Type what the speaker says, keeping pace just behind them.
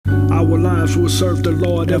Our lives will serve the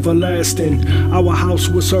Lord everlasting. Our house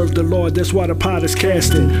will serve the Lord, that's why the pot is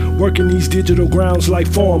casting. Working these digital grounds like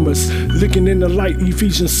farmers, looking in the light,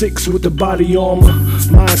 Ephesians 6 with the body armor.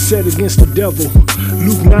 Mindset against the devil,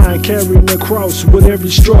 Luke 9 carrying the cross with every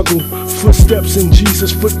struggle. Footsteps in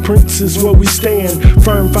Jesus' footprints is where we stand.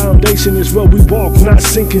 Firm foundation is where we walk, not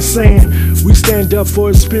sinking sand. We stand up for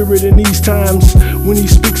his spirit in these times. When he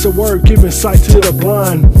speaks a word, giving sight to the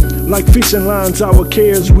blind. Like fishing lines, our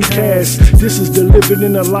cares we cast. This is the Living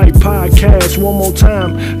in the Light podcast. One more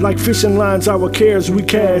time. Like fishing lines, our cares we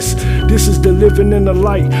cast. This is the Living in the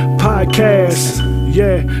Light podcast.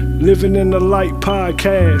 Yeah, Living in the Light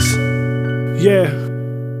podcast. Yeah.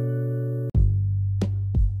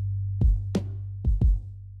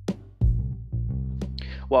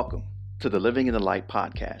 Welcome to the Living in the Light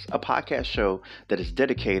podcast, a podcast show that is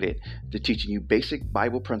dedicated to teaching you basic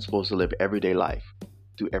Bible principles to live everyday life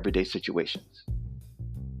through everyday situations.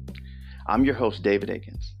 I'm your host, David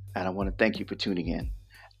Akins, and I want to thank you for tuning in,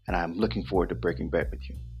 and I'm looking forward to breaking bread with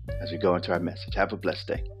you as we go into our message. Have a blessed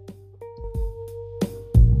day.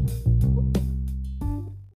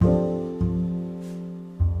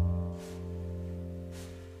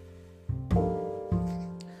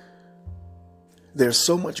 There's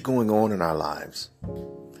so much going on in our lives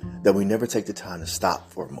that we never take the time to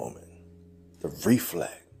stop for a moment, to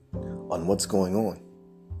reflect on what's going on,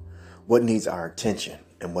 what needs our attention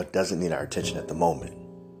and what doesn't need our attention at the moment,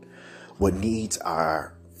 what needs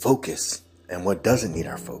our focus and what doesn't need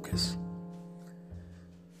our focus.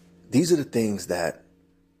 These are the things that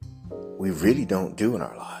we really don't do in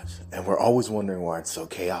our lives, and we're always wondering why it's so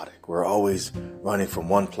chaotic. We're always running from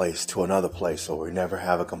one place to another place, so we never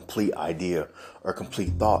have a complete idea or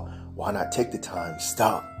complete thought. Why not take the time,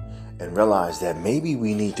 stop, and realize that maybe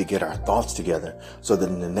we need to get our thoughts together so that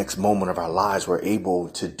in the next moment of our lives, we're able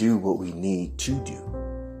to do what we need to do.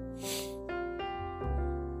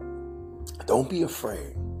 Don't be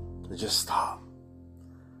afraid to just stop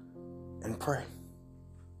and pray.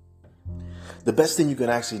 The best thing you can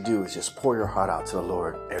actually do is just pour your heart out to the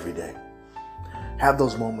Lord every day. Have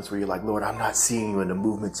those moments where you're like, Lord, I'm not seeing you in the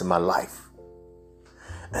movements of my life.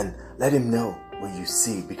 And let him know what you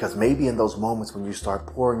see, because maybe in those moments when you start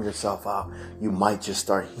pouring yourself out, you might just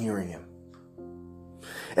start hearing him.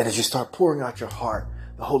 And as you start pouring out your heart,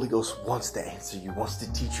 the Holy Ghost wants to answer you, wants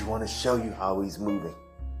to teach you, wants to show you how he's moving.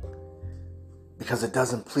 Because it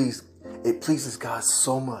pleases God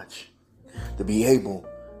so much to be able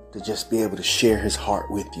to just be able to share his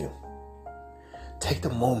heart with you. Take the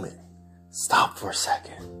moment, stop for a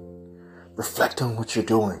second, reflect on what you're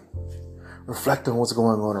doing, reflect on what's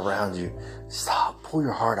going on around you. Stop, pull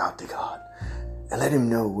your heart out to God, and let him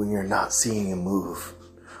know when you're not seeing him move,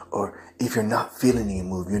 or if you're not feeling him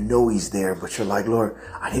move. You know he's there, but you're like, Lord,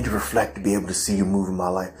 I need to reflect to be able to see you move in my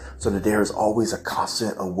life, so that there is always a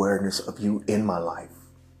constant awareness of you in my life.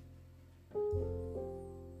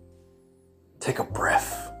 Take a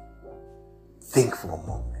breath. Think for a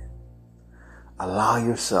moment. Allow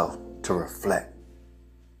yourself to reflect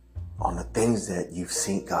on the things that you've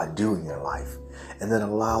seen God do in your life, and then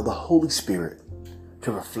allow the Holy Spirit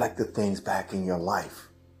to reflect the things back in your life.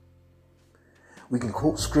 We can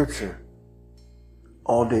quote scripture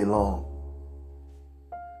all day long,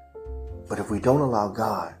 but if we don't allow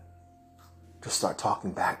God to start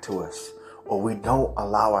talking back to us, or we don't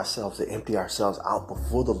allow ourselves to empty ourselves out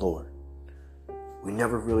before the Lord, we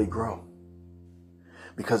never really grow.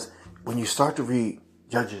 Because when you start to read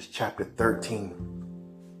Judges chapter 13,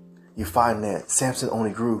 you find that Samson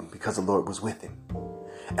only grew because the Lord was with him.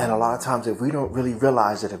 And a lot of times, if we don't really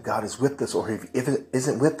realize that if God is with us or if it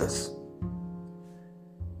isn't with us,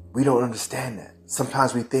 we don't understand that.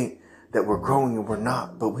 Sometimes we think that we're growing and we're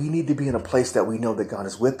not, but we need to be in a place that we know that God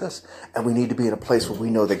is with us, and we need to be in a place where we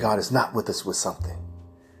know that God is not with us with something.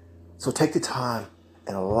 So take the time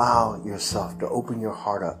and allow yourself to open your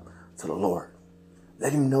heart up to the Lord.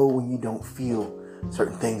 Let him know when you don't feel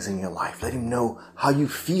certain things in your life. Let him know how you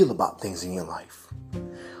feel about things in your life.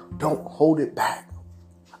 Don't hold it back.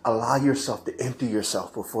 Allow yourself to empty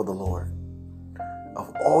yourself before the Lord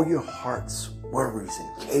of all your heart's worries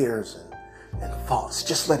and cares and thoughts.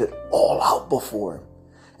 Just let it all out before him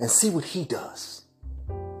and see what he does.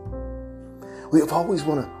 We always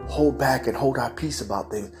want to hold back and hold our peace about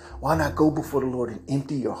things. Why not go before the Lord and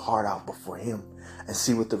empty your heart out before him and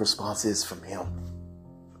see what the response is from him?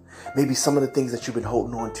 Maybe some of the things that you've been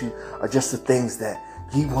holding on to are just the things that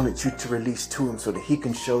he wanted you to release to him so that he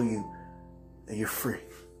can show you that you're free.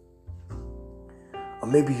 Or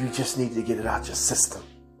maybe you just need to get it out your system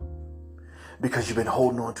because you've been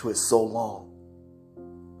holding on to it so long.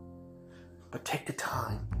 But take the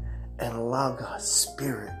time and allow God's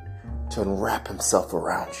Spirit to unwrap himself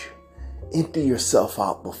around you. Empty yourself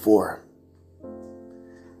out before him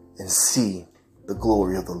and see the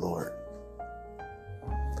glory of the Lord.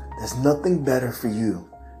 There's nothing better for you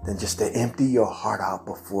than just to empty your heart out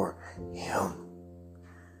before him.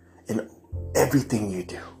 In everything you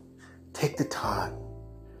do, take the time,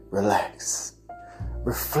 relax,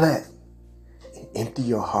 reflect, and empty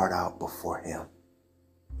your heart out before him.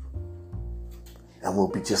 And we'll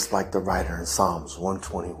be just like the writer in Psalms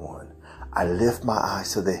 121. I lift my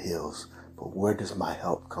eyes to the hills, but where does my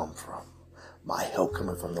help come from? My help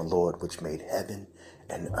coming from the Lord, which made heaven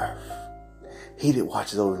and earth. He that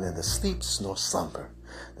watches over me neither sleeps nor slumber.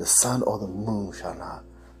 The sun or the moon shall not.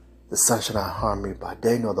 The sun shall not harm me by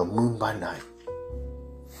day, nor the moon by night.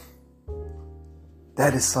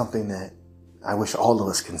 That is something that I wish all of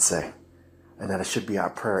us can say, and that it should be our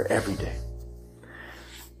prayer every day.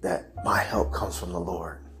 That my help comes from the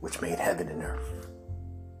Lord, which made heaven and earth.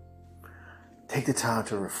 Take the time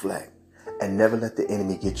to reflect and never let the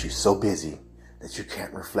enemy get you so busy that you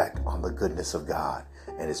can't reflect on the goodness of God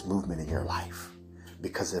and his movement in your life.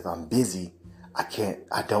 Because if I'm busy,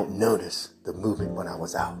 I don't notice the movement when I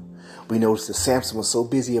was out. We noticed that Samson was so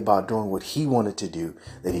busy about doing what he wanted to do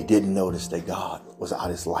that he didn't notice that God was out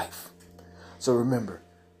his life. So remember,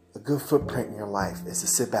 a good footprint in your life is to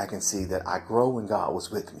sit back and see that I grow when God was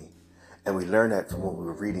with me. And we learned that from when we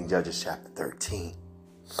were reading Judges chapter 13.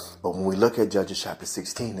 But when we look at Judges chapter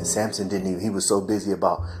 16, and Samson he was so busy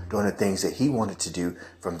about doing the things that he wanted to do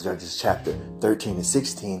from Judges chapter 13 and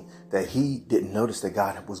 16 that he didn't notice that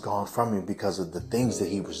God was gone from him because of the things that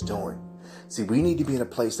he was doing. See, we need to be in a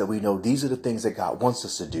place that we know these are the things that God wants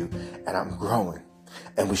us to do, and I'm growing.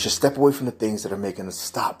 And we should step away from the things that are making us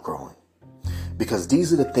stop growing, because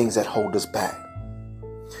these are the things that hold us back.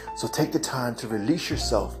 So take the time to release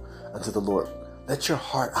yourself unto the Lord. Let your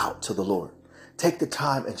heart out to the Lord. Take the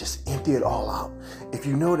time and just empty it all out. If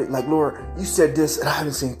you know that, like, Lord, you said this and I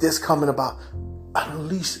haven't seen this coming about,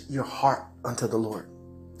 unleash your heart unto the Lord.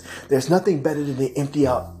 There's nothing better than to empty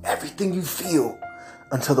out everything you feel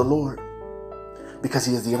unto the Lord, because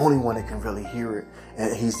he is the only one that can really hear it,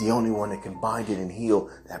 and he's the only one that can bind it and heal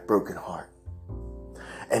that broken heart.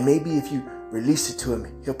 And maybe if you release it to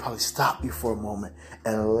him, he'll probably stop you for a moment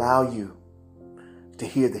and allow you to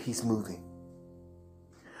hear that he's moving.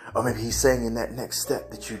 Or maybe he's saying in that next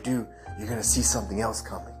step that you do, you're going to see something else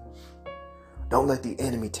coming. Don't let the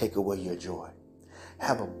enemy take away your joy.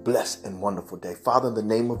 Have a blessed and wonderful day. Father, in the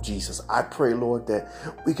name of Jesus, I pray, Lord, that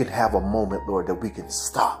we can have a moment, Lord, that we can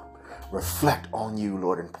stop, reflect on you,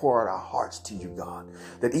 Lord, and pour out our hearts to you, God.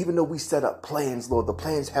 That even though we set up plans, Lord, the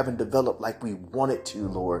plans haven't developed like we wanted to,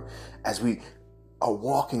 Lord, as we are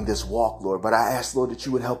walking this walk, Lord. But I ask, Lord, that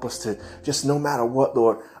you would help us to just, no matter what,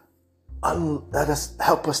 Lord,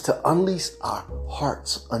 help us to unleash our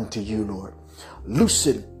hearts unto you, Lord.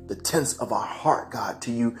 Loosen the tents of our heart, God,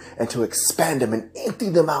 to you, and to expand them and empty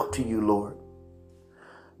them out to you, Lord.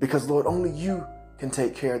 Because, Lord, only you can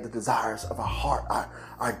take care of the desires of our heart,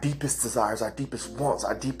 our deepest desires, our deepest wants,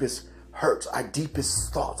 our deepest hurts, our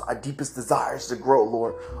deepest thoughts, our deepest desires to grow,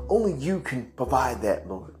 Lord. Only you can provide that,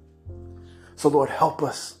 Lord. So, Lord, help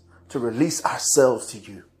us to release ourselves to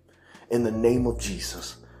you in the name of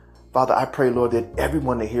Jesus. Father, I pray, Lord, that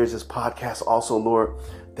everyone that hears this podcast also, Lord,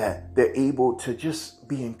 that they're able to just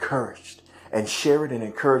be encouraged and share it and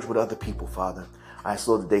encourage with other people, Father. I ask,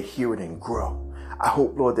 Lord, that they hear it and grow. I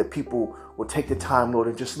hope, Lord, that people will take the time, Lord,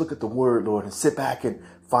 and just look at the word, Lord, and sit back and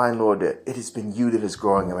find, Lord, that it has been you that is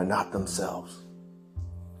growing them and not themselves.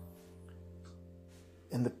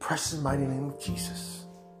 In the precious mighty name of Jesus,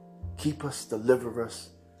 keep us, deliver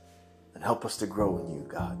us, and help us to grow in you,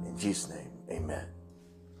 God. In Jesus' name, amen.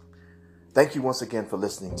 Thank you once again for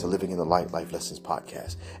listening to Living in the Light Life Lessons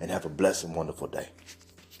podcast, and have a blessed and wonderful day.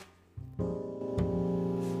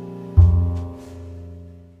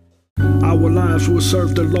 Our lives will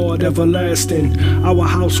serve the Lord everlasting. Our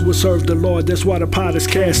house will serve the Lord, that's why the pot is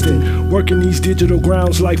casting. Working these digital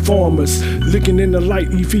grounds like farmers. Looking in the light,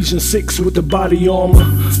 Ephesians 6 with the body armor.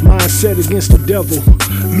 Mindset against the devil.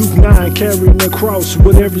 Luke 9 carrying the cross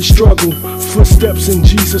with every struggle. Footsteps in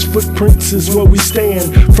Jesus' footprints is where we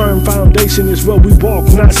stand. Firm foundation is where we walk,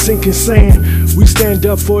 not sinking sand. We stand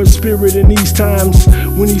up for his spirit in these times.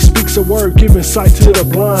 When he speaks a word, giving sight to the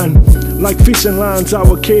blind. Like fishing lines,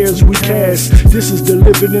 our cares we cast. This is the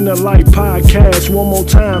Living in the Light podcast. One more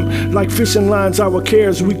time. Like fishing lines, our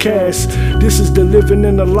cares we cast. This is the Living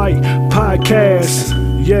in the Light podcast.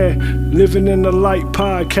 Yeah, Living in the Light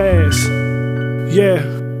podcast.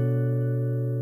 Yeah.